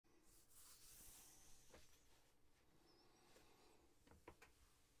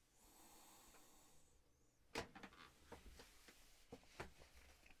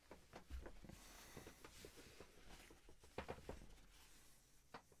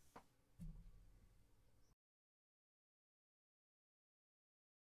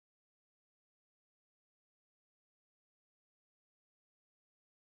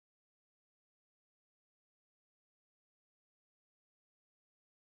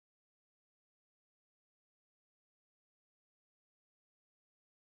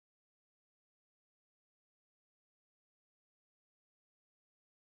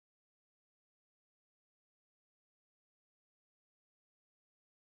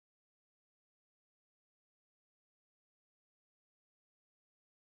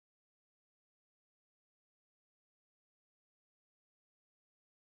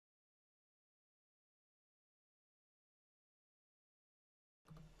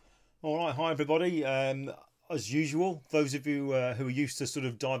All right, hi everybody. As usual, those of you who are used to sort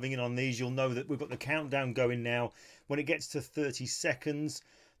of diving in on these, you'll know that we've got the countdown going now. When it gets to 30 seconds,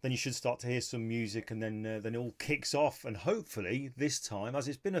 then you should start to hear some music, and then it all kicks off. And hopefully, this time, as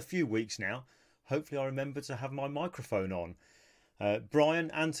it's been a few weeks now, hopefully I remember to have my microphone on. Brian,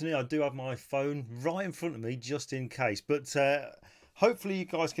 Anthony, I do have my phone right in front of me just in case, but hopefully you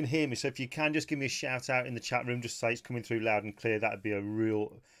guys can hear me. So if you can, just give me a shout out in the chat room, just say it's coming through loud and clear. That'd be a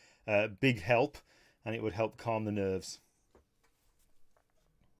real big help, and it would help calm the nerves.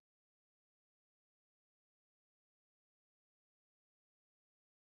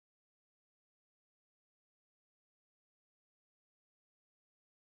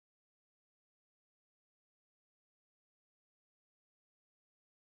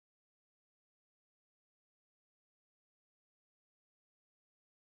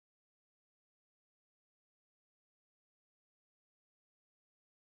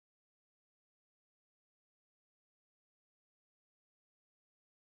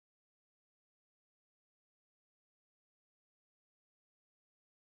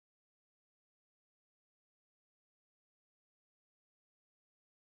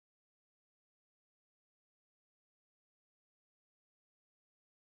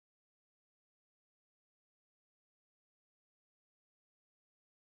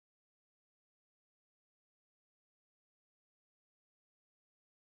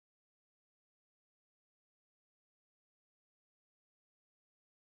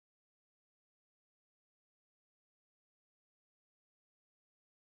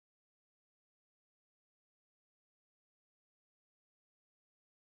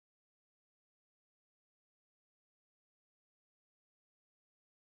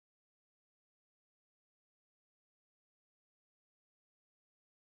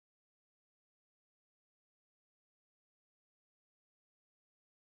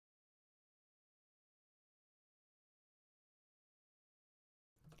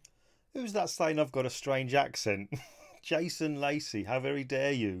 Who's that saying I've got a strange accent? Jason Lacey, how very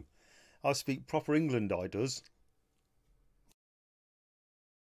dare you? I speak proper England, I does.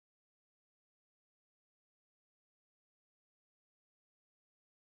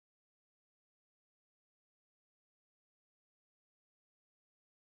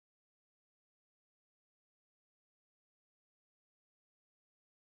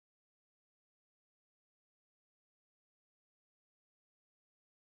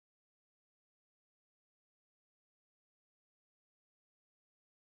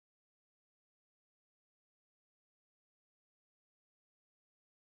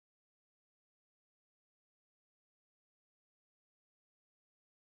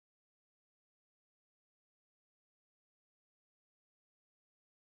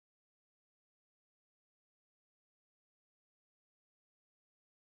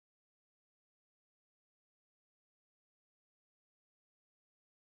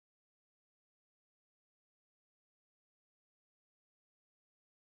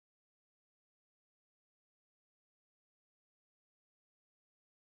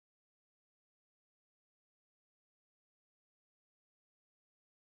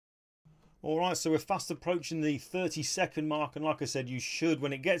 All right, so we're fast approaching the 30-second mark, and like I said, you should,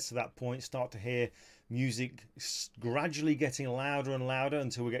 when it gets to that point, start to hear music gradually getting louder and louder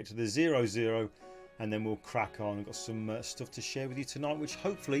until we get to the 00, and then we'll crack on. I've got some stuff to share with you tonight, which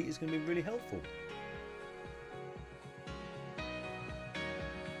hopefully is going to be really helpful.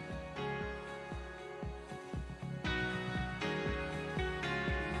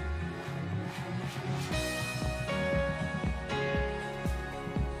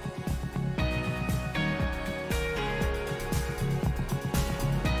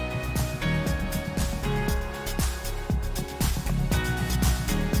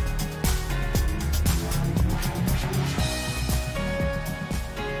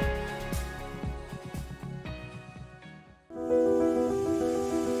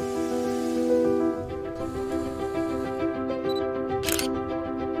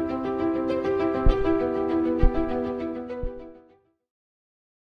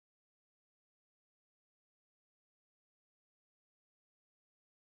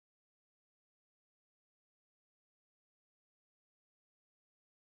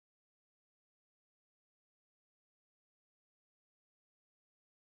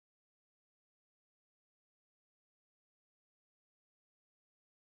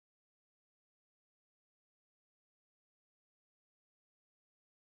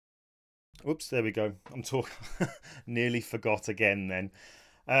 Oops, there we go. I'm talking. Nearly forgot again then.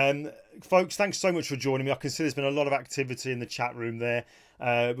 Folks, thanks so much for joining me. I can see there's been a lot of activity in the chat room there.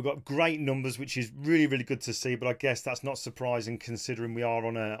 We've got great numbers, which is really, really good to see, but I guess that's not surprising considering we are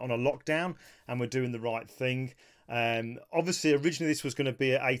on a lockdown and we're doing the right thing. Obviously, originally this was going to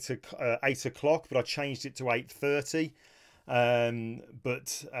be at 8 o'clock, but I changed it to 8:30.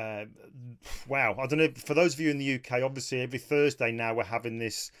 Wow, I don't know, for those of you in the UK, obviously every Thursday now we're having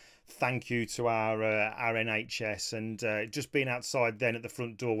this thank you to our NHS, and just being outside then at the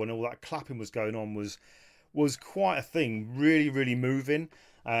front door when all that clapping was going on was quite a thing. Really, really moving.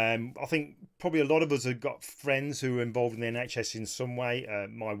 I think probably a lot of us have got friends who are involved in the NHS in some way.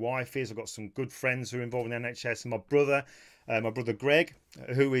 My wife is. I've got some good friends who are involved in the NHS, and my brother Greg,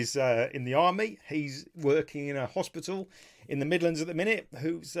 who is in the army. He's working in a hospital in the Midlands at the minute.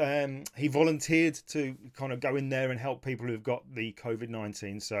 He volunteered to kind of go in there and help people who've got the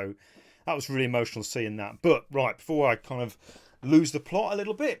COVID-19. So that was really emotional seeing that. But right, before I kind of lose the plot a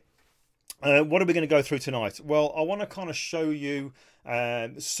little bit, what are we going to go through tonight? Well, I want to kind of show you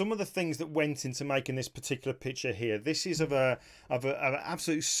some of the things that went into making this particular picture here. This is of an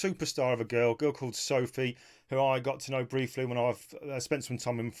absolute superstar of a girl called Sophie, who I got to know briefly when I've spent some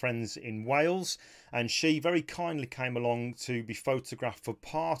time with friends in Wales, and she very kindly came along to be photographed for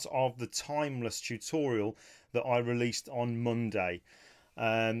part of the Timeless tutorial that I released on Monday.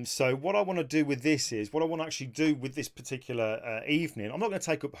 So what I want to do with this is, what I want to actually do with this particular evening, I'm not going to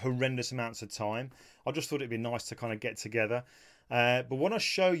take up horrendous amounts of time. I just thought it'd be nice to kind of get together. But I want to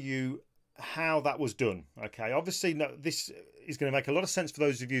show you how that was done. Okay, obviously no, this is going to make a lot of sense for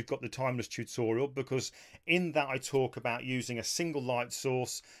those of you who've got the Timeless tutorial, because in that I talk about using a single light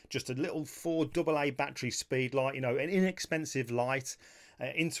source, just a little 4 AA battery speed light, you know, an inexpensive light,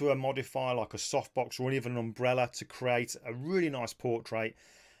 into a modifier like a softbox or even an umbrella to create a really nice portrait.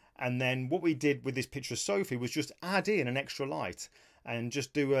 And then what we did with this picture of Sophie was just add in an extra light and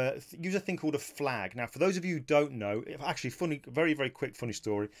just use a thing called a flag. Now, for those of you who don't know, actually funny, very, very quick funny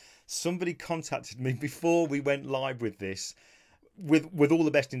story. Somebody contacted me before we went live with this with all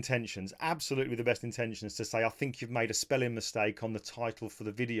the best intentions, absolutely the best intentions, to say, I think you've made a spelling mistake on the title for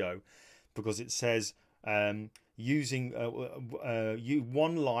the video, because it says using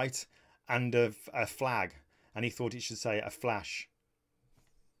one light and a flag, and he thought it should say a flash.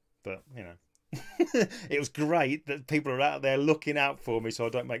 But you know, it was great that people are out there looking out for me so I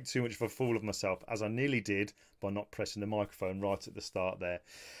don't make too much of a fool of myself, as I nearly did by not pressing the microphone right at the start there.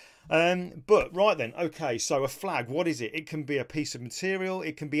 But right then, okay, so a flag, what is it? It can be a piece of material,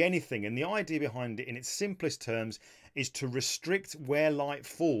 it can be anything, and the idea behind it in its simplest terms is to restrict where light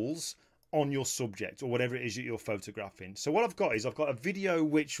falls on your subject or whatever it is that you're photographing. So what I've got is I've got a video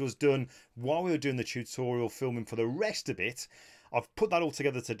which was done while we were doing the tutorial filming for the rest of it. I've put that all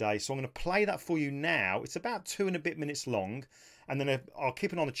together today, so I'm going to play that for you now. It's about 2 and a bit minutes long, and then I'll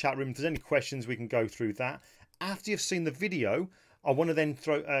keep it on the chat room. If there's any questions, we can go through that. After you've seen the video, I want to then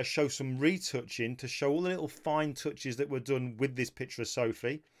show some retouching to show all the little fine touches that were done with this picture of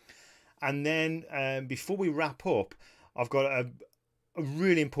Sophie. And then before we wrap up, I've got a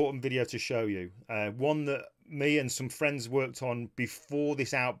really important video to show you. One that me and some friends worked on before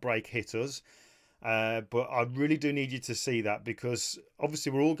this outbreak hit us. But I really do need you to see that, because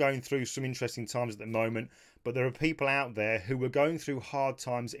obviously we're all going through some interesting times at the moment, but there are people out there who were going through hard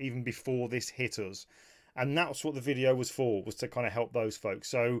times even before this hit us. And that's what the video was for, was to kind of help those folks.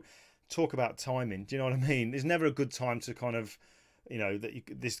 So talk about timing, do you know what I mean? There's never a good time to kind of, you know,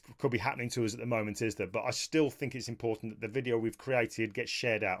 this could be happening to us at the moment, is there? But I still think it's important that the video we've created gets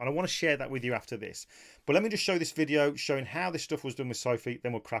shared out, and I want to share that with you after this. But let me just show this video showing how this stuff was done with Sophie,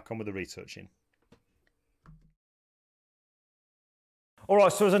 then we'll crack on with the retouching. All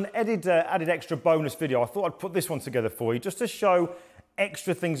right, so as an added extra bonus video, I thought I'd put this one together for you just to show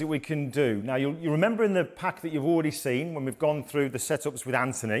extra things that we can do. Now, you remember in the pack that you've already seen when we've gone through the setups with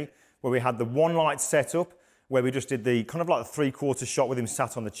Anthony, where we had the one light setup, where we just did the kind of like the 3/4 shot with him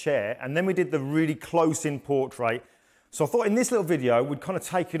sat on the chair, and then we did the really close-in portrait. So I thought in this little video, we'd kind of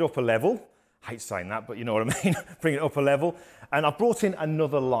take it up a level. I hate saying that, but you know what I mean, bring it up a level. And I've brought in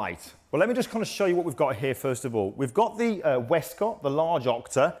another light. Well, let me just kind of show you what we've got here first of all. We've got the Westcott, the large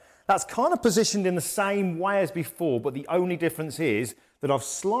octa. That's kind of positioned in the same way as before, but the only difference is that I've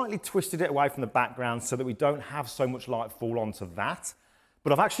slightly twisted it away from the background so that we don't have so much light fall onto that.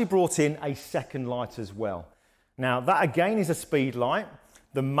 But I've actually brought in a second light as well. Now, that again is a speed light.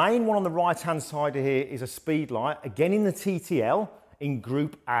 The main one on the right-hand side here is a speed light, again in the TTL in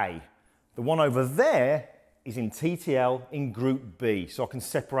Group A. The one over there is in TTL in Group B, so I can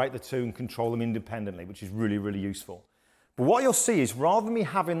separate the two and control them independently, which is really, really useful. But what you'll see is, rather than me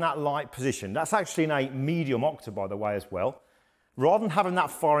having that light position, that's actually in a medium octa, by the way, as well. Rather than having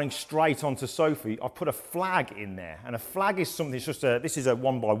that firing straight onto Sophie, I've put a flag in there. And a flag is something, it's just this is a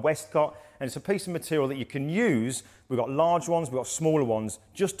one by Westcott, and it's a piece of material that you can use. We've got large ones, we've got smaller ones,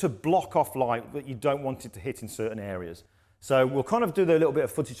 just to block off light that you don't want it to hit in certain areas. So we'll kind of do a little bit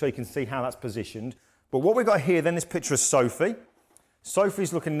of footage so you can see how that's positioned. But what we've got here then, this picture of Sophie.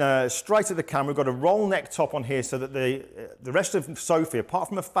 Sophie's looking straight at the camera. We've got a roll neck top on here so that the rest of Sophie, apart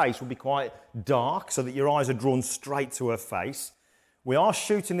from her face, will be quite dark so that your eyes are drawn straight to her face. We are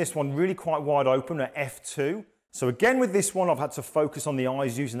shooting this one really quite wide open at f2. So again with this one, I've had to focus on the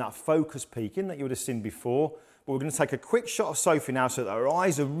eyes using that focus peaking that you would have seen before. But we're going to take a quick shot of Sophie now so that her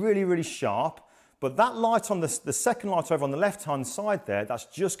eyes are really, really sharp. But that light on the second light over on the left-hand side there, that's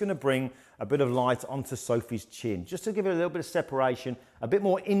just going to bring a bit of light onto Sophie's chin, just to give it a little bit of separation, a bit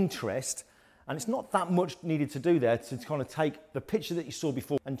more interest. And it's not that much needed to do there to kind of take the picture that you saw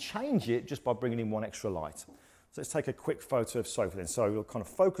before and change it just by bringing in one extra light. So let's take a quick photo of Sophie then. So we'll kind of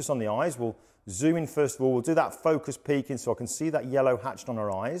focus on the eyes. We'll zoom in first of all. We'll do that focus peaking so I can see that yellow hatched on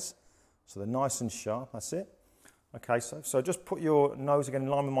her eyes. So they're nice and sharp, that's it. Okay, so just put your nose again in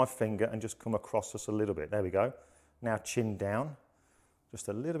line with my finger and just come across just a little bit. There we go. Now chin down, just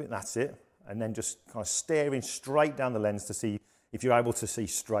a little bit, that's it. And then just kind of staring straight down the lens to see if you're able to see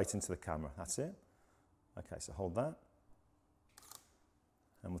straight into the camera. That's it. Okay, so hold that.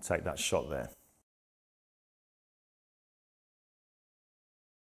 And we'll take that shot there.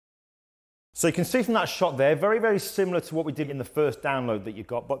 So you can see from that shot there, very, very similar to what we did in the first download that you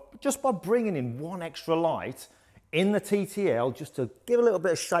got, but just by bringing in one extra light in the TTL, just to give a little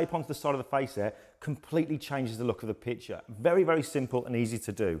bit of shape onto the side of the face there, completely changes the look of the picture. Very, very simple and easy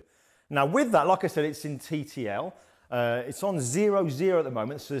to do. Now with that, like I said, it's in TTL. It's on 0, at the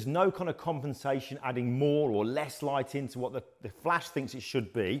moment, so there's no kind of compensation adding more or less light into what the flash thinks it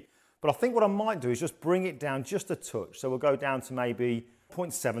should be. But I think what I might do is just bring it down just a touch. So we'll go down to maybe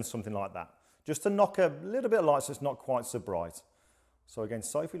 0.7, something like that. Just to knock a little bit of light so it's not quite so bright. So again,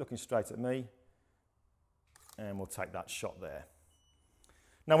 Sophie looking straight at me. And we'll take that shot there.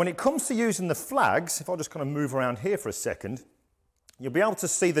 Now when it comes to using the flags, if I just kind of move around here for a second, you'll be able to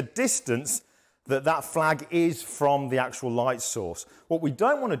see the distance that flag is from the actual light source. What we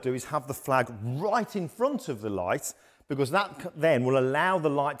don't want to do is have the flag right in front of the light, because that then will allow the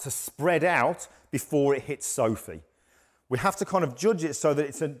light to spread out before it hits Sophie. We have to kind of judge it so that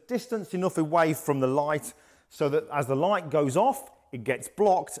it's a distance enough away from the light so that as the light goes off, it gets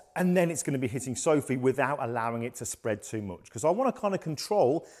blocked, and then it's going to be hitting Sophie without allowing it to spread too much. Because I want to kind of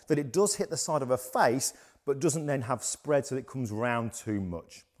control that it does hit the side of her face, but doesn't then have spread so that it comes round too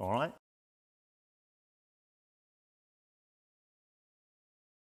much. All right?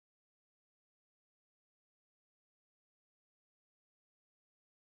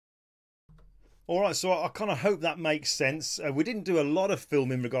 All right, so I kind of hope that makes sense. We didn't do a lot of film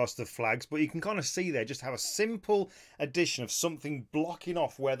in regards to the flags, but you can kind of see there just how a simple addition of something blocking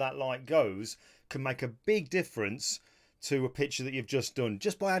off where that light goes can make a big difference to a picture that you've just done,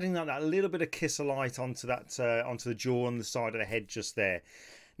 just by adding that little bit of kiss of light onto that onto the jaw on the side of the head just there.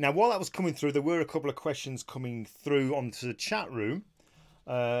 Now, while that was coming through, there were a couple of questions coming through onto the chat room.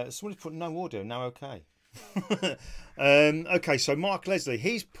 Somebody put no audio, now okay. Okay, so Mark Leslie,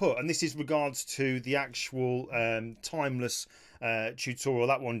 he's put, and this is regards to the actual timeless tutorial,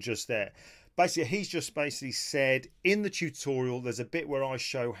 that one just there. Basically, he's just said in the tutorial there's a bit where I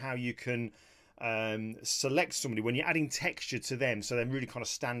show how you can select somebody when you're adding texture to them, so they really kind of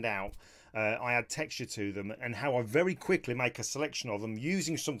stand out. I add texture to them, and how I very quickly make a selection of them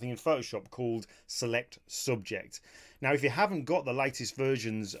using something in Photoshop called Select Subject. Now, if you haven't got the latest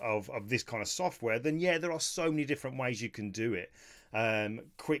versions of this kind of software, then yeah, there are so many different ways you can do it.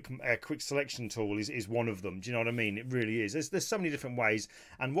 Quick selection tool is one of them. Do you know what I mean? It really is. There's so many different ways.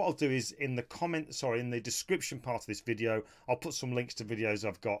 And what I'll do is in the description part of this video, I'll put some links to videos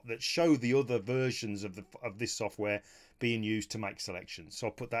I've got that show the other versions of this software being used to make selections. So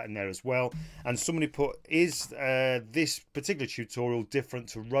I'll put that in there as well. And somebody put, is this particular tutorial different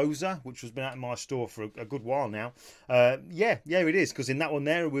to Rosa, which has been out in my store for a good while now? Yeah, it is, because in that one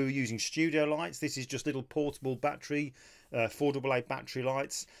there we were using studio lights. This is just little portable battery 4AA battery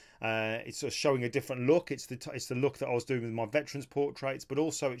lights. It's sort of showing a different look. It's the look that I was doing with my veterans portraits, but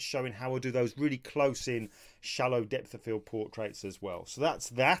also it's showing how I do those really close in shallow depth of field portraits as well. So that's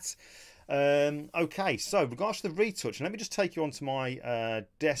that. Okay, so regards to the retouch, and let me just take you onto my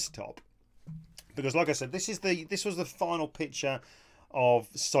desktop, because like I said, this was the final picture of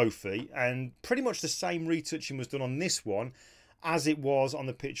Sophie, and pretty much the same retouching was done on this one as it was on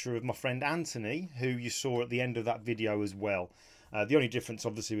the picture of my friend Anthony, who you saw at the end of that video as well. The only difference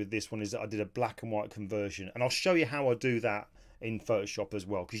obviously with this one is that I did a black and white conversion, and I'll show you how I do that in Photoshop as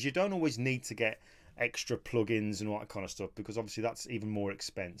well, because you don't always need to get extra plugins and all that kind of stuff, because obviously that's even more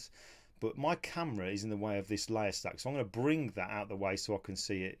expense. But my camera is in the way of this layer stack, so I'm going to bring that out the way so I can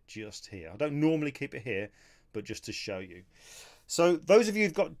see it just here. I don't normally keep it here, but just to show you. So those of you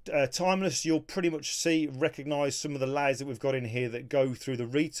who've got Timeless, you'll pretty much recognise some of the layers that we've got in here that go through the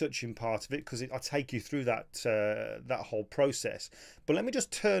retouching part of it, because I take you through that that whole process. But let me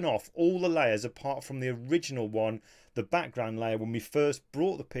just turn off all the layers apart from the original one, the background layer, when we first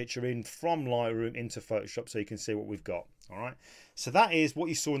brought the picture in from Lightroom into Photoshop, so you can see what we've got. All right, so that is what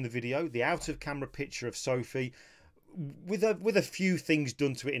you saw in the video, the out of camera picture of Sophie, with a few things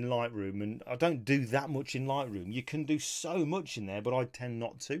done to it in Lightroom. And I don't do that much in Lightroom. You can do so much in there, but I tend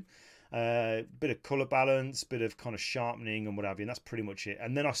not to. Bit of color balance, bit of kind of sharpening and what have you, and that's pretty much it.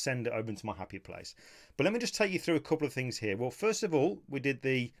 And then I send it over into my happy place. But let me just take you through a couple of things here. Well, first of all, we did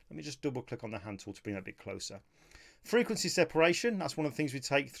let me just double click on the hand tool to bring that a bit closer. Frequency separation, that's one of the things we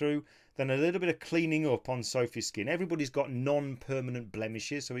take through. Then a little bit of cleaning up on Sophie's skin. Everybody's got non-permanent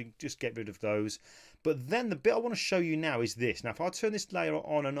blemishes, so we just get rid of those. But then the bit I want to show you now is this. Now, if I turn this layer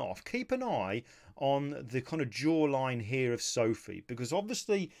on and off, keep an eye on the kind of jawline here of Sophie, because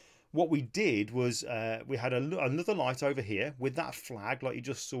obviously what we did was we had another light over here with that flag, like you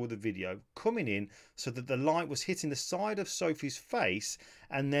just saw the video, coming in so that the light was hitting the side of Sophie's face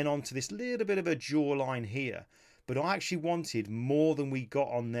and then onto this little bit of a jawline here. But I actually wanted more than we got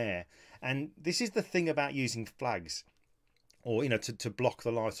on there. And this is the thing about using flags, or, you know, to block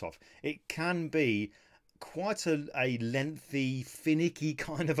the light off. It can be quite a lengthy, finicky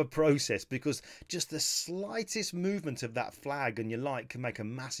kind of a process, because just the slightest movement of that flag and your light can make a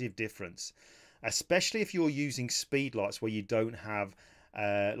massive difference, especially if you're using speed lights where you don't have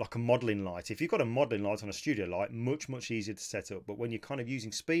like a modeling light. If you've got a modeling light on a studio light, much easier to set up. But when you're kind of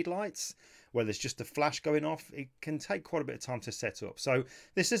using speed lights where there's just a flash going off, it can take quite a bit of time to set up. So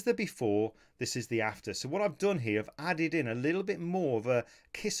this is the before, this is the after. So what I've done here, I've added in a little bit more of a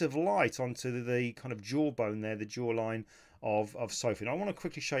kiss of light onto the kind of jawbone there, the jawline of Sophie. And I want to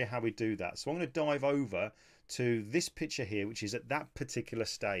quickly show you how we do that. So I'm going to dive over to this picture here, which is at that particular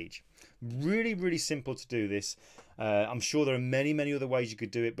stage. Really simple to do this. I'm sure there are many other ways you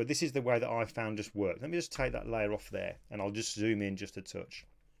could do it, but this is the way that I found just worked. Let me just take that layer off there, and I'll just zoom in just a touch.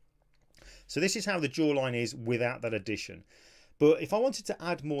 So this is how the jawline is without that addition. But if I wanted to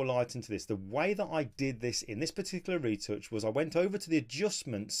add more light into this, the way that I did this in this particular retouch was I went over to the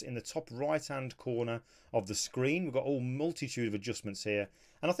adjustments in the top right hand corner of the screen. We've got all multitude of adjustments here,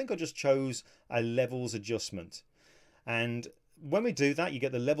 and I think I just chose a levels adjustment. And when we do that, you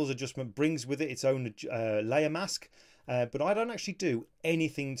get the levels adjustment, brings with it its own layer mask. But I don't actually do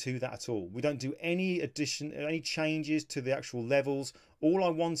anything to that at all. We don't do any any changes to the actual levels. All I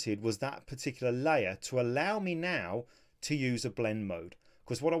wanted was that particular layer to allow me now to use a blend mode,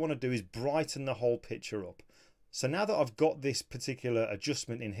 because what I want to do is brighten the whole picture up. So now that I've got this particular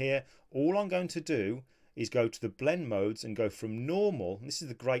adjustment in here, all I'm going to do is go to the blend modes and go from normal. And this is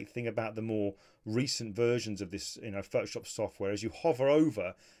the great thing about the more recent versions of this, you know, Photoshop software. As you hover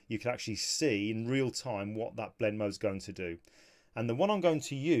over, you can actually see in real time what that blend mode is going to do. And the one I'm going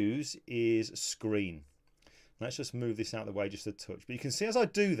to use is screen. Let's just move this out of the way just a touch. But you can see as I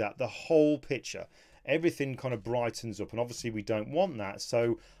do that, the whole picture, everything kind of brightens up, and obviously we don't want that.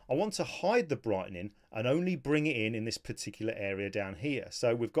 So I want to hide the brightening and only bring it in this particular area down here.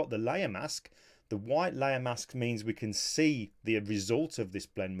 So we've got the layer mask. The white layer mask means we can see the result of this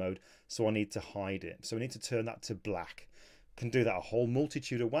blend mode, so I need to hide it. So we need to turn that to black. Can do that a whole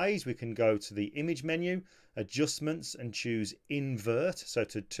multitude of ways. We can go to the image menu, adjustments, and choose invert, so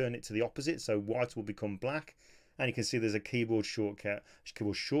to turn it to the opposite, so white will become black. And you can see there's a keyboard shortcut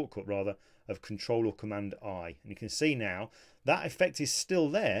rather, of Control or Command I. And you can see now that effect is still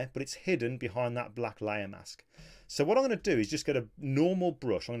there, but it's hidden behind that black layer mask. So what I'm going to do is just get a normal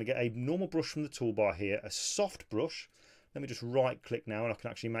brush. I'm going to get a normal brush from the toolbar here, a soft brush. Let me just right click now, and I can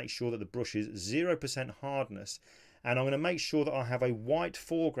actually make sure that the brush is 0% hardness. And I'm going to make sure that I have a white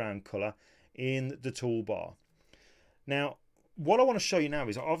foreground color in the toolbar. Now, what I want to show you now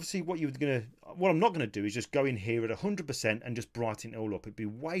is obviously what I'm not going to do is just go in here at 100% and just brighten it all up. It'd be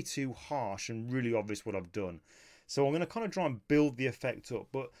way too harsh and really obvious what I've done. So I'm going to kind of try and build the effect up.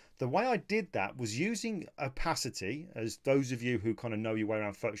 But the way I did that was using opacity, as those of you who kind of know your way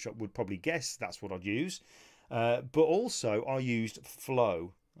around Photoshop would probably guess that's what I'd use. But also I used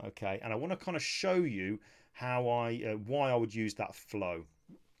flow, okay? And I want to kind of show you how why I would use that flow.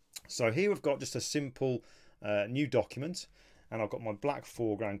 So here we've got just a simple new document, and I've got my black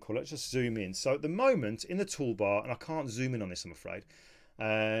foreground colour. Let's just zoom in. So at the moment in the toolbar, and I can't zoom in on this, I'm afraid.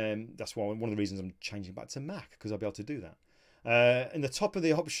 That's why one of the reasons I'm changing back to Mac, because I'll be able to do that. In the top of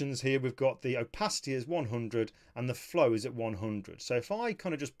the options here, we've got the opacity as 100 and the flow is at 100. So if I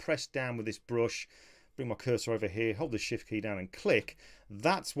kind of just press down with this brush, bring my cursor over here, hold the shift key down and click,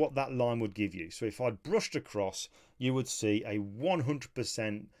 that's what that line would give you. So if I brushed across, you would see a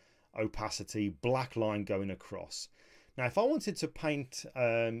 100% opacity black line going across. Now if I wanted to paint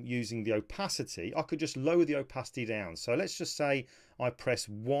using the opacity, I could just lower the opacity down. So let's just say I press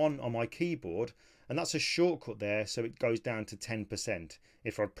 1 on my keyboard, and that's a shortcut there, so it goes down to 10%.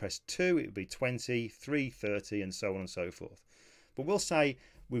 If I press 2, it would be 20, 3, 30, and so on and so forth. But we'll say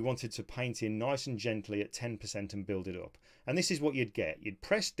we wanted to paint in nice and gently at 10% and build it up. And this is what you'd get. You'd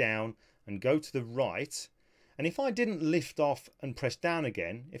press down and go to the right. And if I didn't lift off and press down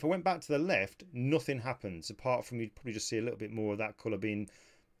again, if I went back to the left, nothing happens, apart from you'd probably just see a little bit more of that colour being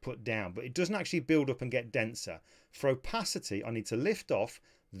put down. But it doesn't actually build up and get denser. For opacity, I need to lift off,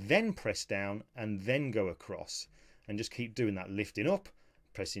 then press down, and then go across. And just keep doing that, lifting up,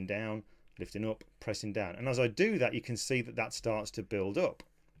 pressing down, lifting up, pressing down. And as I do that, you can see that that starts to build up.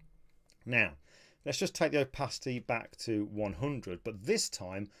 Now, let's just take the opacity back to 100, but this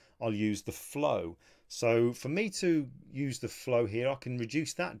time I'll use the flow. So for me to use the flow here, I can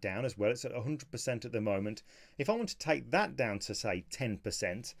reduce that down as well. It's at 100% at the moment. If I want to take that down to say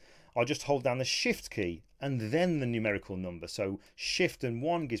 10%, I'll just hold down the shift key and then the numerical number. So shift and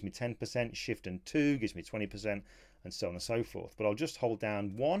 1 gives me 10%, shift and 2 gives me 20%, and so on and so forth. But I'll just hold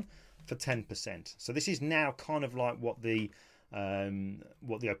down 1 for 10%. So this is now kind of like what the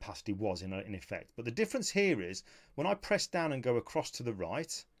opacity was in effect. But the difference here is when I press down and go across to the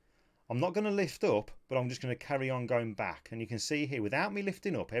right, I'm not going to lift up, but I'm just going to carry on going back. And you can see here, without me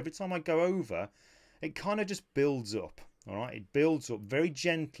lifting up, every time I go over, it kind of just builds up. All right, it builds up very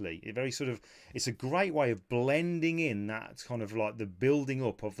gently. It's a great way of blending in that kind of like the building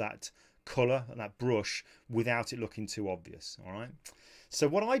up of that colour and that brush without it looking too obvious. All right. So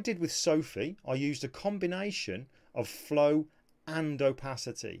what I did with Sophie, I used a combination of flow and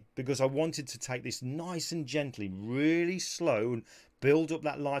opacity because I wanted to take this nice and gently, really slow, and build up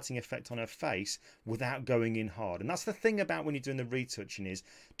that lighting effect on her face without going in hard. And that's the thing about when you're doing the retouching, is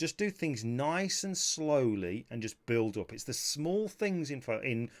just do things nice and slowly and just build up. It's the small things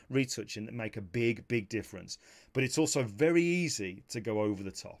in retouching that make a big difference, but it's also very easy to go over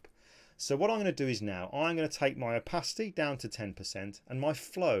the top. So what I'm going to do is now I'm going to take my opacity down to 10% and my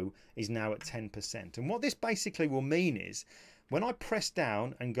flow is now at 10%. And what this basically will mean is when I press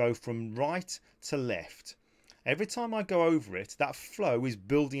down and go from right to left, every time I go over it, that flow is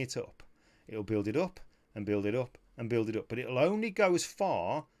building it up. It'll build it up and build it up and build it up, but it'll only go as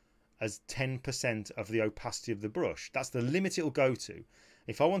far as 10% of the opacity of the brush. That's the limit it'll go to.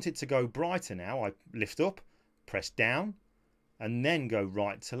 If I want it to go brighter now, I lift up, press down, and then go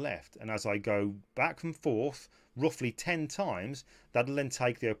right to left. And as I go back and forth roughly 10 times, that'll then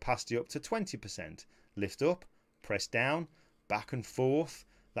take the opacity up to 20%. Lift up, press down, back and forth.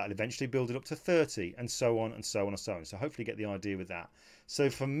 That'll eventually build it up to 30, and so on and so on and so on. So hopefully you get the idea with that. So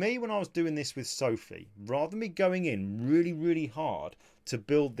for me, when I was doing this with Sophie, rather than me going in really hard to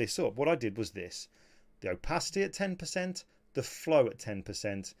build this up, what I did was this: the opacity at 10%, the flow at 10%,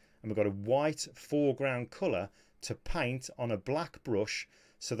 and we've got a white foreground colour to paint on a black brush,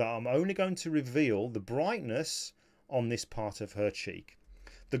 so that I'm only going to reveal the brightness on this part of her cheek.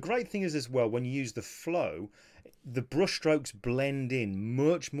 The great thing is as well, when you use the flow, the brush strokes blend in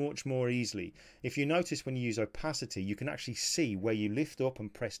much more easily. If you notice when you use opacity, you can actually see where you lift up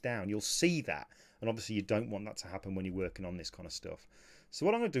and press down. You'll see that, and obviously you don't want that to happen when you're working on this kind of stuff. So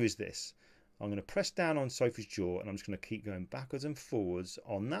what I'm going to do is this: I'm going to press down on Sophie's jaw, and I'm just going to keep going backwards and forwards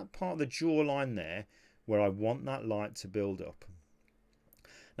on that part of the jawline there where I want that light to build up.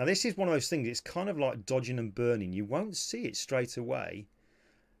 Now this is one of those things, it's kind of like dodging and burning. You won't see it straight away.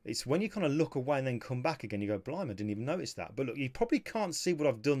 It's when you kind of look away and then come back again, you go, blimey, I didn't even notice that. But look, you probably can't see what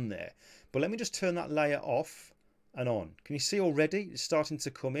I've done there. But let me just turn that layer off and on. Can you see already it's starting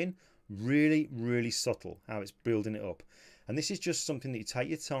to come in? Really subtle how it's building it up. And this is just something that you take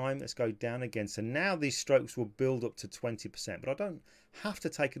your time. Let's go down again. So now these strokes will build up to 20%, but I don't have to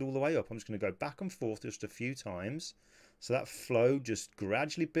take it all the way up. I'm just going to go back and forth just a few times. So that flow just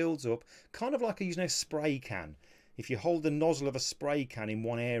gradually builds up, kind of like using a spray can. If you hold the nozzle of a spray can in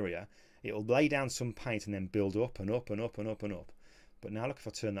one area, it'll lay down some paint and then build up and up and up and up and up. But now look, if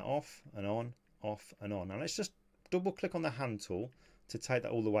I turn that off and on, off and on. Now let's just double click on the hand tool to take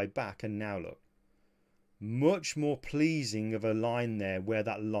that all the way back, and now look. Much more pleasing of a line there where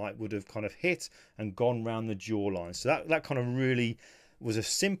that light would have kind of hit and gone round the jawline. So that kind of really was a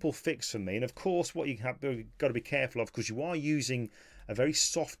simple fix for me. And of course what you have got to be careful of, because you are using a very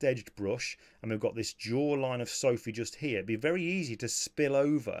soft edged brush, and we've got this jawline of Sophie just here, it'd be very easy to spill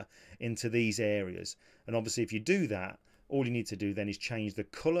over into these areas. And obviously if you do that, all you need to do then is change the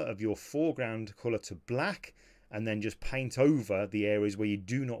colour of your foreground colour to black, and then just paint over the areas where you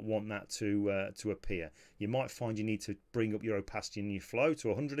do not want that to appear. You might find you need to bring up your opacity and your flow to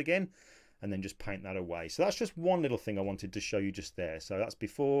 100 again, and then just paint that away. So that's just one little thing I wanted to show you just there. So that's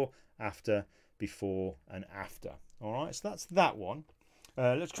before, and after. All right, so that's that one.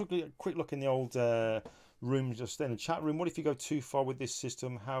 Let's quick look in the old room just in the chat room. What if you go too far with this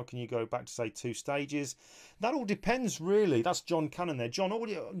system? How can you go back to say 2 stages? That all depends really. That's John Cannon there. John,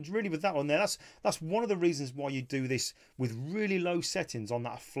 really with that one there, that's one of the reasons why you do this with really low settings on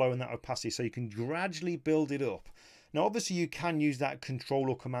that flow and that opacity, so you can gradually build it up. Now obviously you can use that Control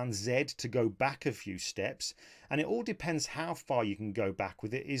or Command Z to go back a few steps, and it all depends how far you can go back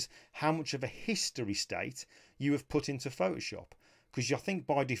with it, is how much of a history state you have put into Photoshop. Because I think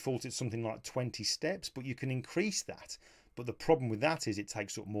by default it's something like 20 steps, but you can increase that. But the problem with that is it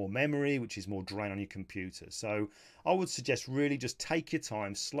takes up more memory, which is more drain on your computer. So I would suggest really just take your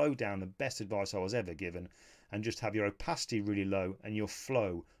time, slow down, the best advice I was ever given, and just have your opacity really low and your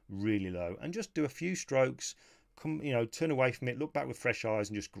flow really low, and just do a few strokes, turn away from it, look back with fresh eyes,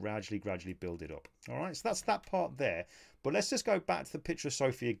 and just gradually build it up. All right, so that's that part there. But let's just go back to the picture of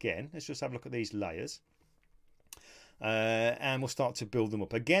Sophie again. Let's just have a look at these layers. And we'll start to build them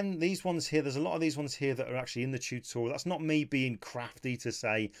up. Again, these ones here, there's a lot of these ones here that are actually in the tutorial. That's not me being crafty to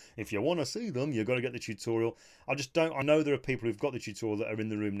say, if you want to see them, you've got to get the tutorial. I know there are people who've got the tutorial that are in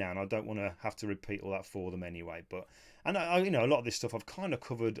the room now, and I don't want to have to repeat all that for them anyway. But, and a lot of this stuff I've kind of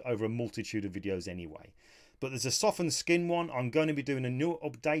covered over a multitude of videos anyway. But there's a softened skin one. I'm going to be doing a new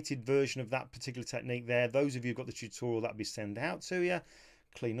updated version of that particular technique there. Those of you who've got the tutorial, that'll be sent out to you.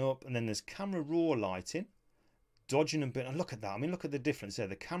 Clean up. And then there's camera raw lighting. Dodging and burning. Look at that. I mean, look at the difference there.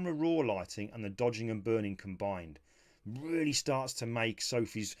 The camera raw lighting and the dodging and burning combined really starts to make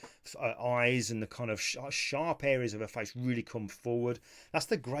Sophie's eyes and the kind of sharp areas of her face really come forward. That's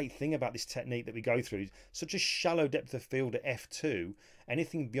the great thing about this technique that we go through. Such a shallow depth of field at f2.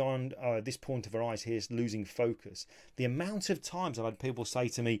 Anything beyond this point of her eyes here is losing focus. The amount of times I've had people say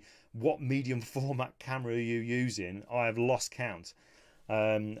to me, what medium format camera are you using? I have lost count.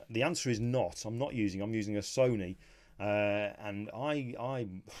 The answer is not. I'm using a Sony, and I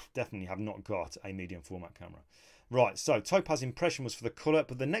definitely have not got a medium format camera. Right, so Topaz Impression was for the colour,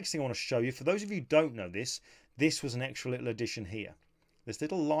 but the next thing I want to show you, for those of you who don't know this was an extra little addition here. This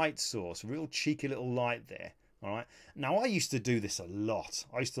little light source, real cheeky little light there. All right. Now I used to do this a lot.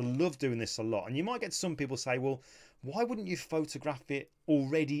 I used to love doing this a lot, and you might get some people say, well, why wouldn't you photograph it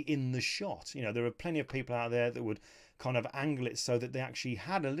already in the shot? You know, there are plenty of people out there that would kind of angle it so that they actually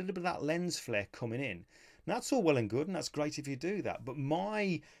had a little bit of that lens flare coming in. Now, that's all well and good, and that's great if you do that, but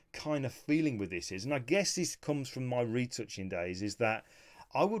my kind of feeling with this is, and I guess this comes from my retouching days, is that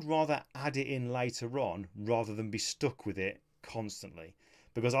I would rather add it in later on rather than be stuck with it constantly,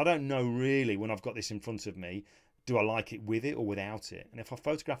 because I don't know really, when I've got this in front of me, do I like it with it or without it? And if I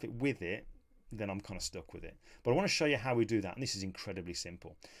photograph it with it, then I'm kind of stuck with it. But I want to show you how we do that, and this is incredibly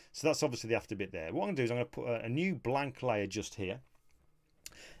simple. So that's obviously the after bit there. What I'm going to do is I'm going to put a new blank layer just here,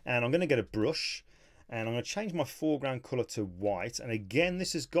 and I'm going to get a brush, and I'm going to change my foreground colour to white. And again,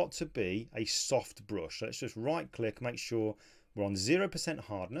 this has got to be a soft brush. So let's just right click, make sure we're on 0%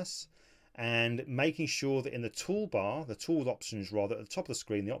 hardness, and making sure that in the toolbar, the tool options rather, at the top of the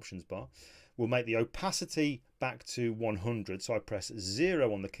screen, the options bar, we'll make the opacity back to 100. So I press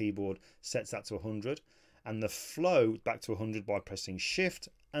 0 on the keyboard, sets that to 100, and the flow back to 100 by pressing Shift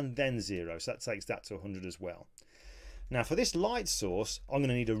and then 0. So that takes that to 100 as well. Now for this light source, I'm going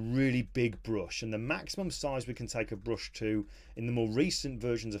to need a really big brush, and the maximum size we can take a brush to in the more recent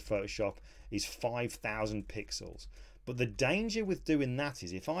versions of Photoshop is 5,000 pixels. But the danger with doing that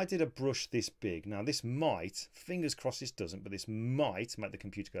is if I did a brush this big, now this might, fingers crossed this doesn't, but this might make the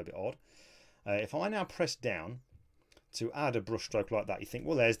computer go a bit odd. If I now press down to add a brush stroke like that, you think,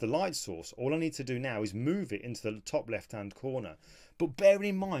 well, there's the light source. All I need to do now is move it into the top left-hand corner. But bear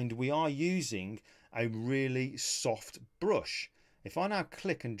in mind, we are using a really soft brush. If I now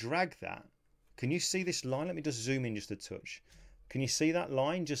click and drag that, can you see this line? Let me just zoom in just a touch. Can you see that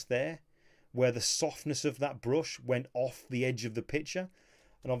line just there, where the softness of that brush went off the edge of the picture?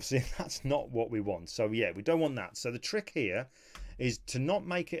 And obviously that's not what we want. So yeah, we don't want that. So the trick here is to not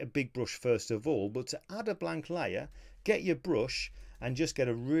make it a big brush first of all, but to add a blank layer, get your brush and just get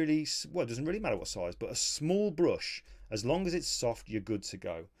a really, well, it doesn't really matter what size, but a small brush. As long as it's soft, you're good to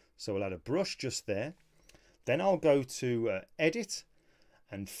go. So we'll add a brush just there. Then I'll go to Edit,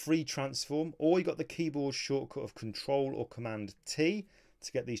 and free transform, or you got the keyboard shortcut of Control or Command T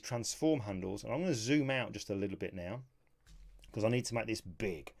to get these transform handles. And I'm going to zoom out just a little bit now because I need to make this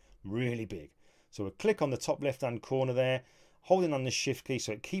big, really big. So we'll click on the top left hand corner there, holding on the shift key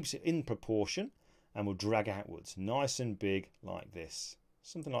so it keeps it in proportion, and we'll drag outwards nice and big like this.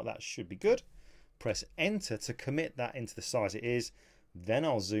 Something like that should be good. Press enter to commit that into the size it is. Then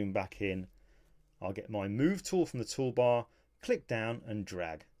I'll zoom back in. I'll get my move tool from the toolbar, click down and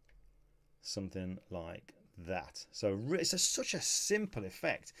drag. Something like that. So it's such a simple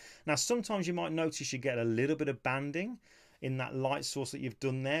effect. Now sometimes you might notice you get a little bit of banding in that light source that you've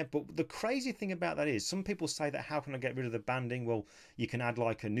done there, but the crazy thing about that is some people say that how can I get rid of the banding? Well, you can add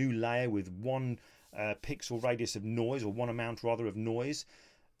like a new layer with 1 pixel radius of noise, or 1 amount rather of noise.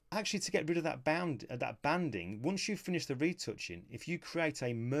 Actually, to get rid of that banding, once you've finished the retouching, if you create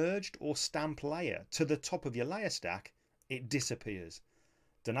a merged or stamp layer to the top of your layer stack, it disappears.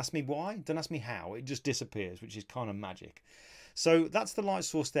 Don't ask me why, don't ask me how, it just disappears, which is kind of magic. So that's the light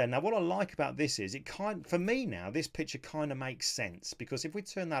source there. Now what I like about this is for me now, this picture kind of makes sense, because if we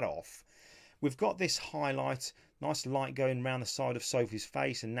turn that off, we've got this highlight, nice light going around the side of Sophie's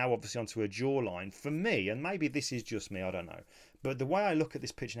face, and now obviously onto her jawline. For me, and maybe this is just me, I don't know, but the way I look at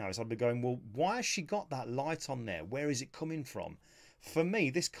this picture now is I'll be going, well, why has she got that light on there? Where is it coming from? For me,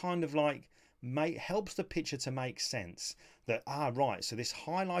 this kind of like helps the picture to make sense that, right, so this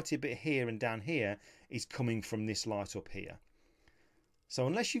highlighted bit here and down here is coming from this light up here. So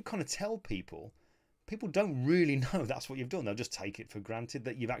unless you kind of tell people, people don't really know that's what you've done. They'll just take it for granted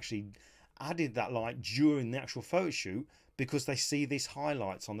that you've actually added that light during the actual photo shoot, because they see these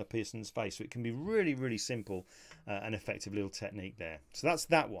highlights on the person's face. So it can be really, really simple and effective little technique there. So that's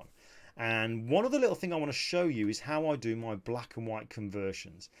that one. And one other little thing I want to show you is how I do my black and white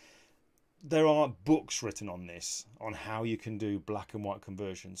conversions. There are books written on this, on how you can do black and white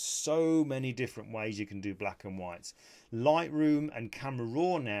conversions. So many different ways you can do black and whites. Lightroom and Camera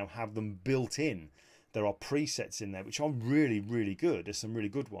Raw now have them built in. There are presets in there which are really, really good. There's some really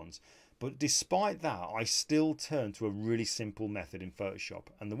good ones. But despite that, I still turn to a really simple method in Photoshop.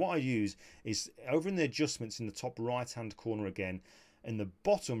 And what I use is over in the adjustments in the top right hand corner again, in the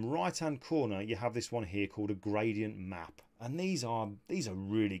bottom right hand corner, you have this one here called a gradient map. And these are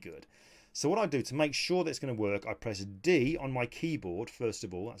really good. So what I do to make sure that it's going to work, I press D on my keyboard, first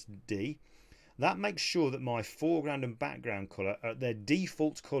of all, that's D. That makes sure that my foreground and background colour are their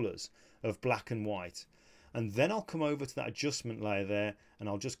default colours of black and white. And then I'll come over to that adjustment layer there, and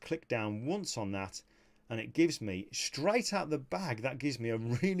I'll just click down once on that, and it gives me, straight out the bag, that gives me a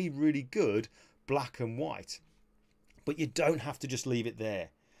really, really good black and white. But you don't have to just leave it there.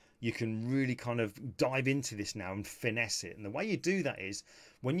 You can really kind of dive into this now and finesse it. And the way you do that is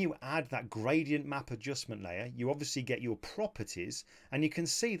when you add that gradient map adjustment layer, you obviously get your properties, and you can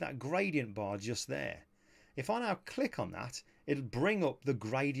see that gradient bar just there. If I now click on that, it'll bring up the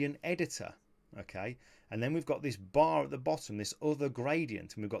gradient editor. Okay, and then we've got this bar at the bottom, this other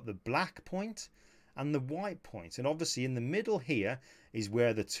gradient, and we've got the black point and the white point, and obviously in the middle here is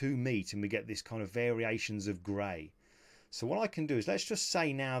where the two meet, and we get this kind of variations of grey. So what I can do is, let's just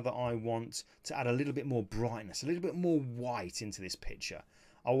say now that I want to add a little bit more brightness, a little bit more white into this picture.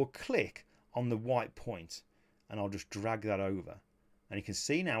 I will click on the white point and I'll just drag that over, and you can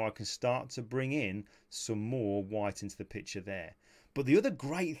see now I can start to bring in some more white into the picture there. But the other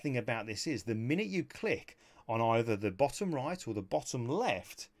great thing about this is the minute you click on either the bottom right or the bottom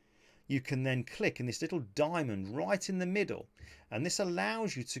left, you can then click in this little diamond right in the middle, and this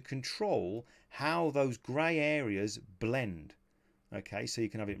allows you to control how those grey areas blend. Okay, so you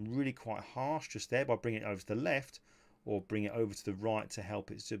can have it really quite harsh just there by bringing it over to the left, or bring it over to the right to help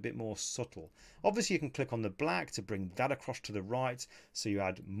it to a bit more subtle. Obviously you can click on the black to bring that across to the right, so you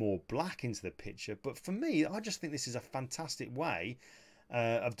add more black into the picture. But for me, I just think this is a fantastic way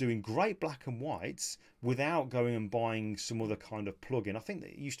of doing great black and whites without going and buying some other kind of plugin. I think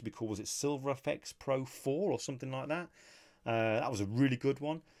that it used to be called, was it Silver FX Pro 4 or something like that? That was a really good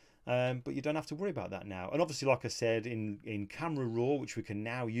one. But you don't have to worry about that now. And obviously, like I said, in Camera Raw, which we can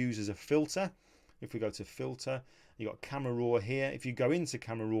now use as a filter, if we go to filter, you've got Camera Raw here. If you go into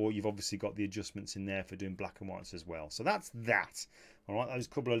Camera Raw, you've obviously got the adjustments in there for doing black and whites as well. So that's that. All right, those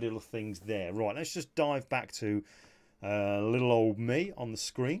couple of little things there. Right, let's just dive back to little old me on the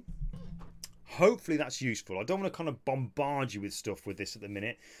screen. Hopefully that's useful. I don't want to kind of bombard you with stuff with this at the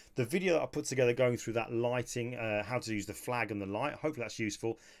minute. The video that I put together going through that lighting, how to use the flag and the light, hopefully that's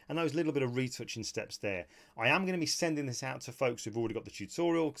useful. And those little bit of retouching steps there. I am going to be sending this out to folks who've already got the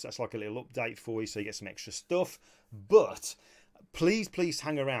tutorial, because that's like a little update for you, so you get some extra stuff. But please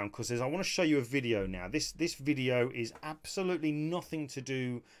hang around, because I want to show you a video now. This video is absolutely nothing to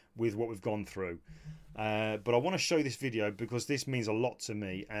do with what we've gone through, but I want to show you this video because this means a lot to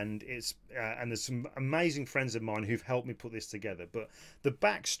me, and and there's some amazing friends of mine who've helped me put this together. But the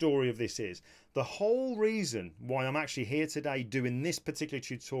backstory of this is the whole reason why I'm actually here today doing this particular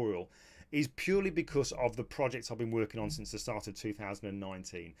tutorial is purely because of the projects I've been working on since the start of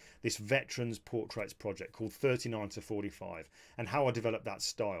 2019. This Veterans Portraits project called 39 to 45, and how I developed that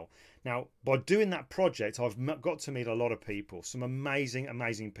style. Now, by doing that project, I've got to meet a lot of people, some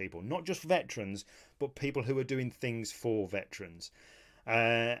amazing people, not just veterans, but people who are doing things for veterans.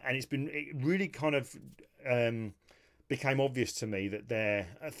 And it really kind of became obvious to me that there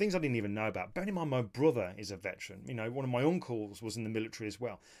are things I didn't even know about. Bearing in mind, my brother is a veteran. You know, one of my uncles was in the military as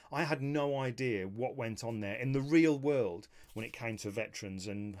well. I had no idea what went on there in the real world when it came to veterans,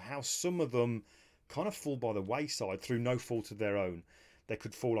 and how some of them kind of fall by the wayside through no fault of their own. They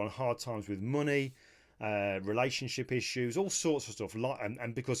could fall on hard times with money, relationship issues, all sorts of stuff,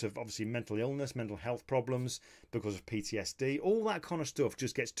 and because of obviously mental illness, mental health problems, because of PTSD, all that kind of stuff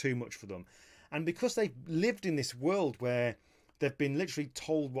just gets too much for them. And because they've lived in this world where they've been literally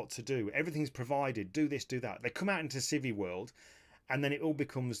told what to do, everything's provided, do this, do that, they come out into the civvy world, and then it all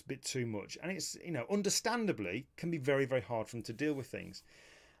becomes a bit too much. And it's, you know, understandably can be very hard for them to deal with things.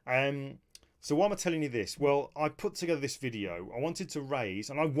 So why am I telling you this? Well, I put together this video. I wanted to raise,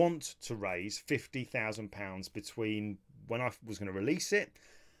 and I want to raise £50,000 between when I was going to release it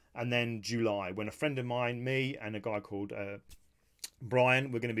and then July, when a friend of mine, me and a guy called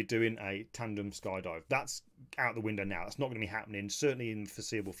Brian, we're going to be doing a tandem skydive. That's out the window now. That's not going to be happening, certainly in the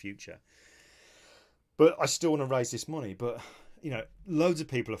foreseeable future. But I still want to raise this money. But, you know, loads of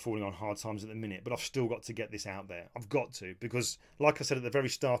people are falling on hard times at the minute, but I've still got to get this out there. I've got to, because like I said at the very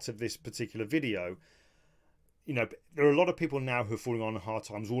start of this particular video, you know, there are a lot of people now who are falling on hard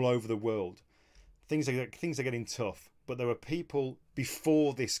times all over the world. Things are getting tough. But there were people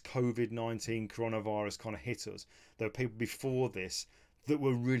before this COVID-19 coronavirus kind of hit us. There were people before this that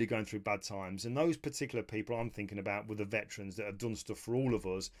were really going through bad times. And those particular people I'm thinking about were the veterans that have done stuff for all of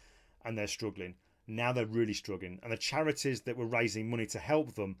us, and they're struggling. Now they're really struggling. And the charities that were raising money to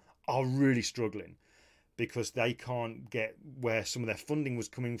help them are really struggling, because they can't get where some of their funding was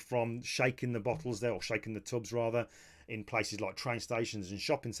coming from, shaking the bottles there, or shaking the tubs rather, in places like train stations and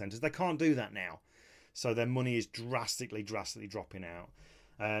shopping centres. They can't do that now. So their money is drastically dropping out.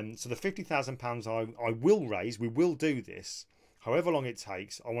 So the £50,000 I will raise, we will do this, however long it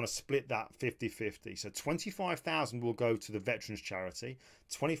takes. I want to split that 50-50. So 25,000 will go to the Veterans Charity,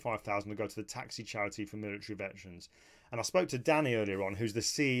 25,000 will go to the Taxi Charity for military veterans. And I spoke to Danny earlier on, who's the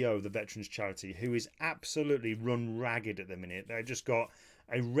CEO of the Veterans Charity, who is absolutely run ragged at the minute. They've just got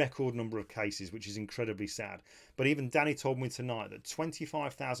a record number of cases, which is incredibly sad. But even Danny told me tonight that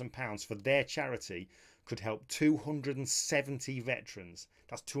 £25,000 for their charity could help 270 veterans.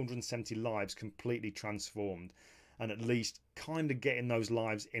 That's 270 lives completely transformed, and at least kind of getting those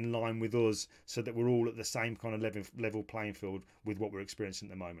lives in line with us, so that we're all at the same kind of level playing field with what we're experiencing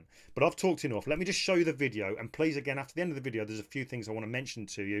at the moment. But I've talked enough. Let me just show you the video, and please, again, after the end of the video, there's a few things I want to mention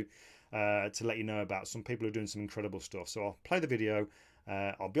to you to let you know about some people who are doing some incredible stuff. So I'll play the video.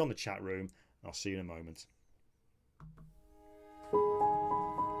 I'll be on the chat room. I'll see you in a moment.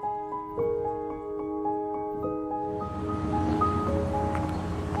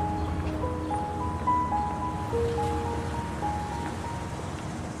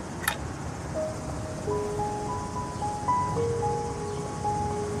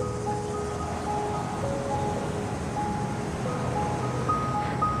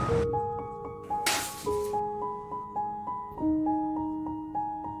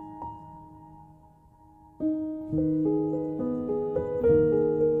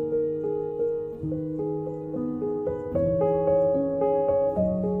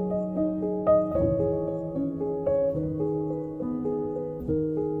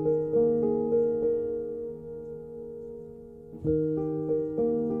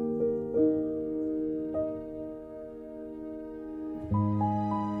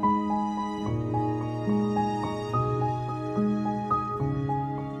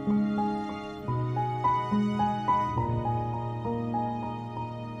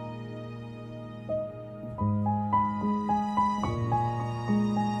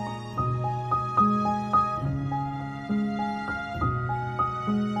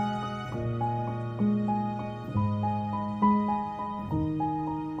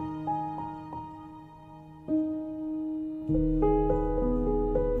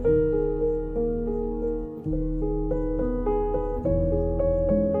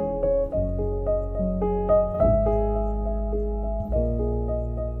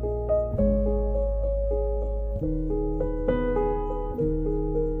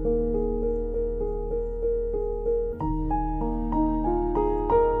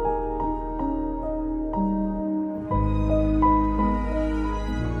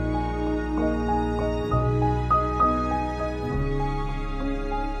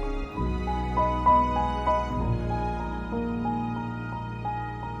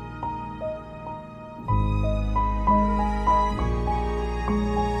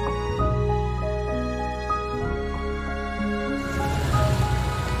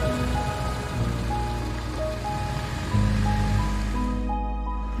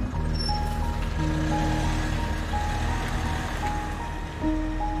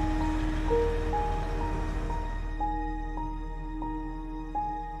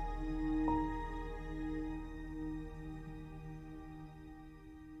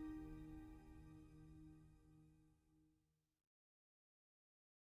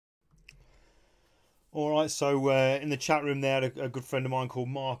 All right, so in the chat room there, a good friend of mine called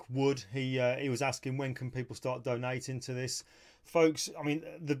Mark Wood, he was asking when can people start donating to this. Folks, I mean,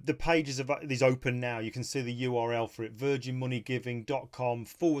 the pages of is open now. You can see the URL for it,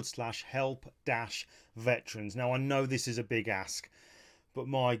 virginmoneygiving.com/help-veterans. Now, I know this is a big ask, but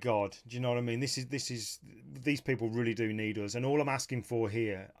my God, do you know what I mean? These people really do need us, and all I'm asking for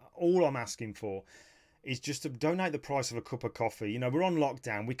is just to donate the price of a cup of coffee. You know, we're on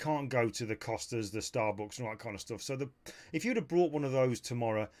lockdown. We can't go to the Costas, the Starbucks, and all that kind of stuff. So if you'd have brought one of those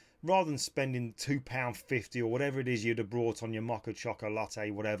tomorrow, rather than spending £2.50 or whatever it is you'd have brought on your mocha choco latte,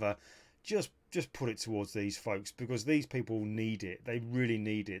 whatever, just put it towards these folks, because these people need it. They really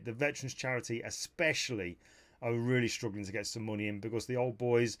need it. The Veterans Charity especially are really struggling to get some money in, because the old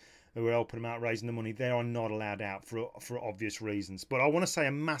boys who are helping them out raising the money, they are not allowed out for obvious reasons. But I want to say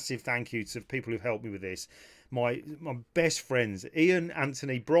a massive thank you to the people who've helped me with this. My best friends, Ian,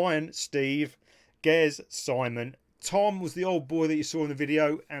 Anthony, Brian, Steve, Gez, Simon, Tom was the old boy that you saw in the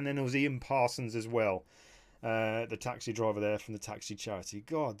video, and then there was Ian Parsons as well, the taxi driver there from the Taxi Charity.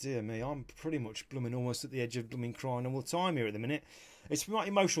 God dear me, I'm pretty much blooming almost at the edge of blooming crying all the time here at the minute. It's an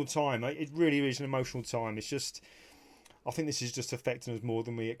emotional time. It really is an emotional time. It's just, I think this is just affecting us more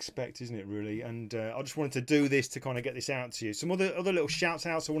than we expect, isn't it, really? And I just wanted to do this to kind of get this out to you. Some other little shouts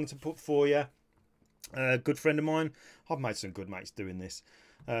outs I wanted to put for you. A good friend of mine, I've made some good mates doing this.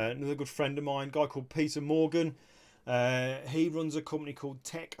 Another good friend of mine, a guy called Peter Morgan. He runs a company called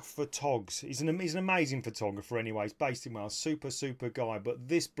Tech Photogs. He's an amazing photographer anyway. He's based in Wales. Super guy. But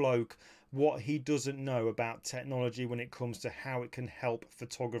this bloke, what he doesn't know about technology when it comes to how it can help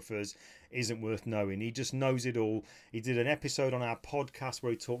photographers isn't worth knowing. He just knows it all. He did an episode on our podcast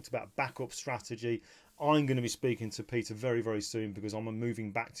where he talked about backup strategy. I'm going to be speaking to Peter very soon, because I'm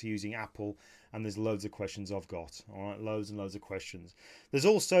moving back to using Apple, and there's loads of questions I've got. All right, loads and loads of questions. There's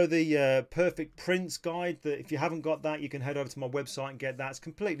also the Perfect Prints guide, that if you haven't got that, you can head over to my website and get that. It's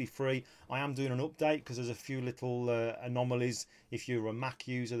completely free. I am doing an update because there's a few little anomalies. If you're a Mac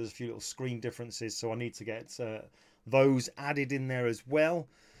user, there's a few little screen differences, so I need to get those added in there as well.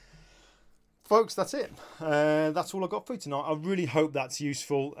 Folks, that's it. That's all I got for you tonight. I really hope that's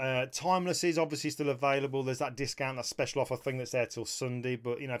useful. Timeless is obviously still available. There's that discount, that special offer thing that's there till Sunday.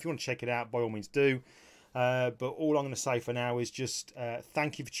 But, you know, if you want to check it out, by all means do. But all I'm going to say for now is just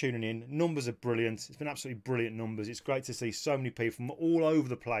thank you for tuning in. Numbers are brilliant. It's been absolutely brilliant numbers. It's great to see so many people from all over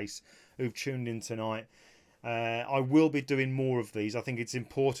the place who've tuned in tonight. I will be doing more of these. I think it's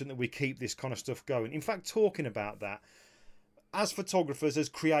important that we keep this kind of stuff going. In fact, talking about that, as photographers, as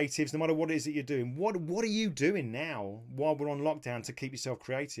creatives, no matter what it is that you're doing, what are you doing now while we're on lockdown to keep yourself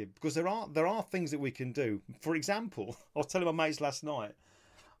creative? Because there are things that we can do. For example, I was telling my mates last night,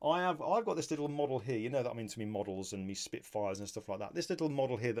 I've got this little model here. You know that I'm into me models and me Spitfires and stuff like that. This little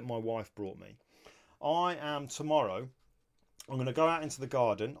model here that my wife brought me. Tomorrow, I'm going to go out into the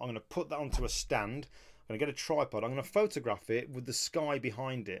garden. I'm going to put that onto a stand. I'm going to get a tripod. I'm going to photograph it with the sky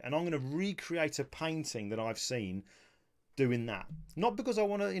behind it. And I'm going to recreate a painting that I've seen doing that. Not because I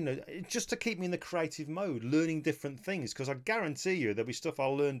want to, you know, just to keep me in the creative mode, learning different things, because I guarantee you there'll be stuff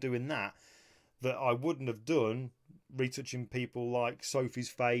I'll learn doing that I wouldn't have done retouching people like Sophie's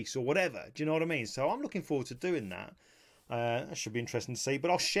face or whatever. Do you know what I mean? So I'm looking forward to doing that. That should be interesting to see,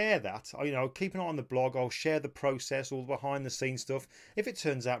 but I'll share that. You know, keep an eye on the blog. I'll share the process, all the behind the scenes stuff. If it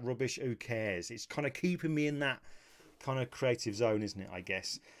turns out rubbish, who cares? It's kind of keeping me in that kind of creative zone, isn't it, I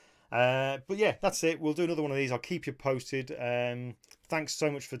guess? But yeah, that's it. We'll do another one of these. I'll keep you posted. Thanks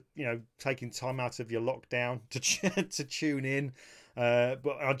so much for, you know, taking time out of your lockdown to tune in.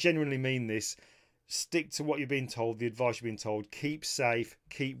 But I genuinely mean this. Stick to what you're being told, the advice you're being told. Keep safe,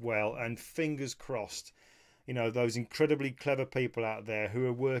 keep well, and fingers crossed, you know, those incredibly clever people out there who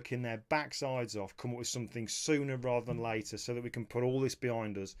are working their backsides off come up with something sooner rather than later, so that we can put all this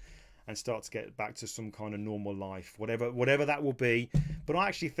behind us and start to get back to some kind of normal life, whatever that will be. But I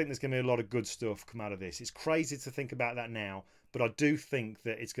actually think there's going to be a lot of good stuff come out of this. It's crazy to think about that now, but I do think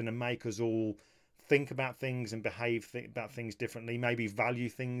that it's going to make us all think about things and about things differently, maybe value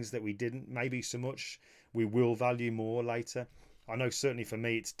things that we didn't, maybe so much we will value more later. I know certainly for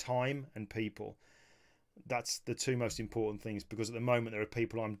me it's time and people. That's the two most important things, because at the moment there are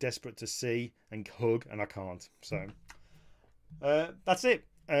people I'm desperate to see and hug and I can't. So that's it.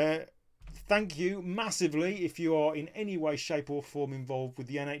 Thank you massively if you are in any way, shape or form involved with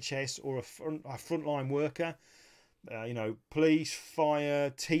the NHS or a frontline worker. You know, police,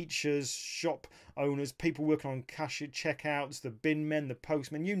 fire, teachers, shop owners, people working on cashier checkouts, the bin men, the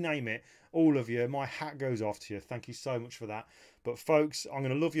postmen, you name it, all of you, my hat goes off to you. Thank you so much for that. But folks, I'm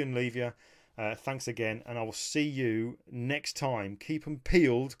going to love you and leave you. Thanks again, and I will see you next time. Keep them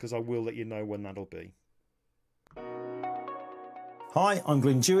peeled, because I will let you know when that'll be. Hi, I'm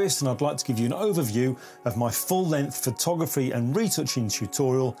Glyn Dewis and I'd like to give you an overview of my full-length photography and retouching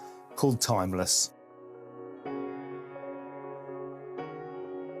tutorial called Timeless.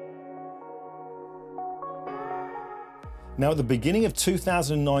 Now, at the beginning of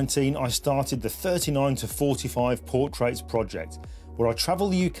 2019, I started the 39 to 45 Portraits project, where I travel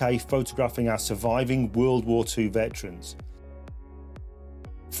the UK photographing our surviving World War II veterans.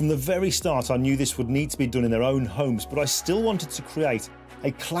 From the very start, I knew this would need to be done in their own homes, but I still wanted to create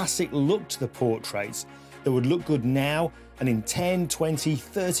a classic look to the portraits that would look good now and in 10, 20,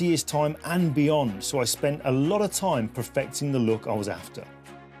 30 years' time and beyond. So I spent a lot of time perfecting the look I was after.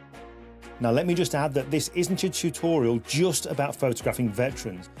 Now, let me just add that this isn't a tutorial just about photographing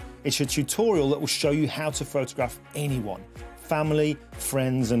veterans. It's a tutorial that will show you how to photograph anyone, family,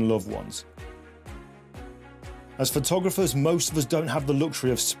 friends, and loved ones. As photographers, most of us don't have the luxury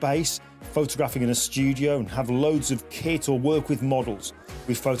of space, photographing in a studio, and have loads of kit or work with models.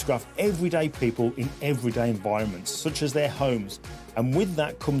 We photograph everyday people in everyday environments, such as their homes, and with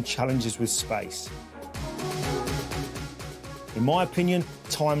that come challenges with space. In my opinion,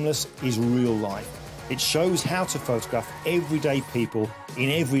 Timeless is real life. It shows how to photograph everyday people in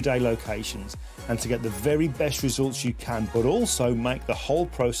everyday locations and to get the very best results you can, but also make the whole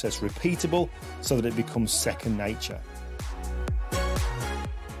process repeatable so that it becomes second nature.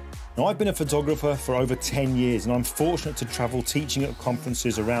 Now, I've been a photographer for over 10 years and I'm fortunate to travel teaching at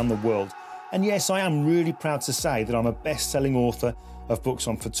conferences around the world. And yes, I am really proud to say that I'm a best-selling author of books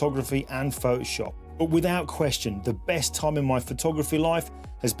on photography and Photoshop. But without question, the best time in my photography life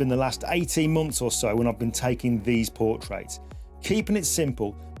has been the last 18 months or so when I've been taking these portraits. Keeping it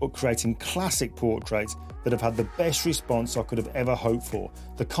simple, but creating classic portraits that have had the best response I could have ever hoped for.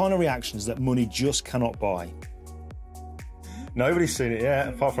 The kind of reactions that money just cannot buy. Nobody's seen it yet,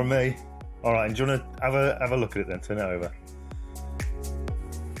 apart from me. All right, and do you want to have a look at it then? Turn it over.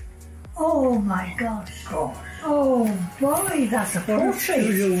 Oh my gosh. Oh boy, that's a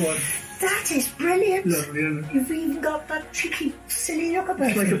portrait. That is brilliant. Lovely, isn't it? You've even got that cheeky, silly look about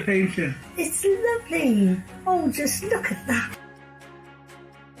It's like it. a painting. It's lovely. Oh, just look at that.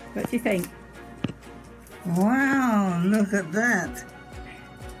 What do you think? Wow, look at that.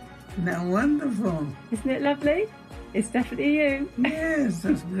 Isn't that wonderful? Isn't it lovely? It's definitely you. Yes,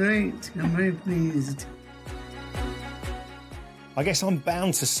 that's great. I'm very pleased. I guess I'm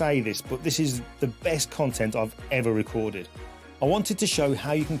bound to say this, but this is the best content I've ever recorded. I wanted to show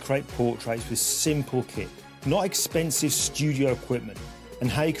how you can create portraits with simple kit, not expensive studio equipment,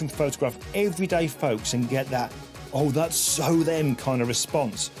 and how you can photograph everyday folks and get that, oh, that's so them kind of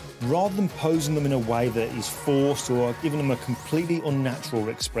response, rather than posing them in a way that is forced or giving them a completely unnatural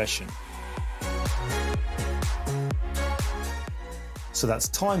expression. So that's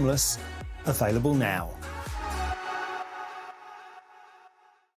Timeless, available now.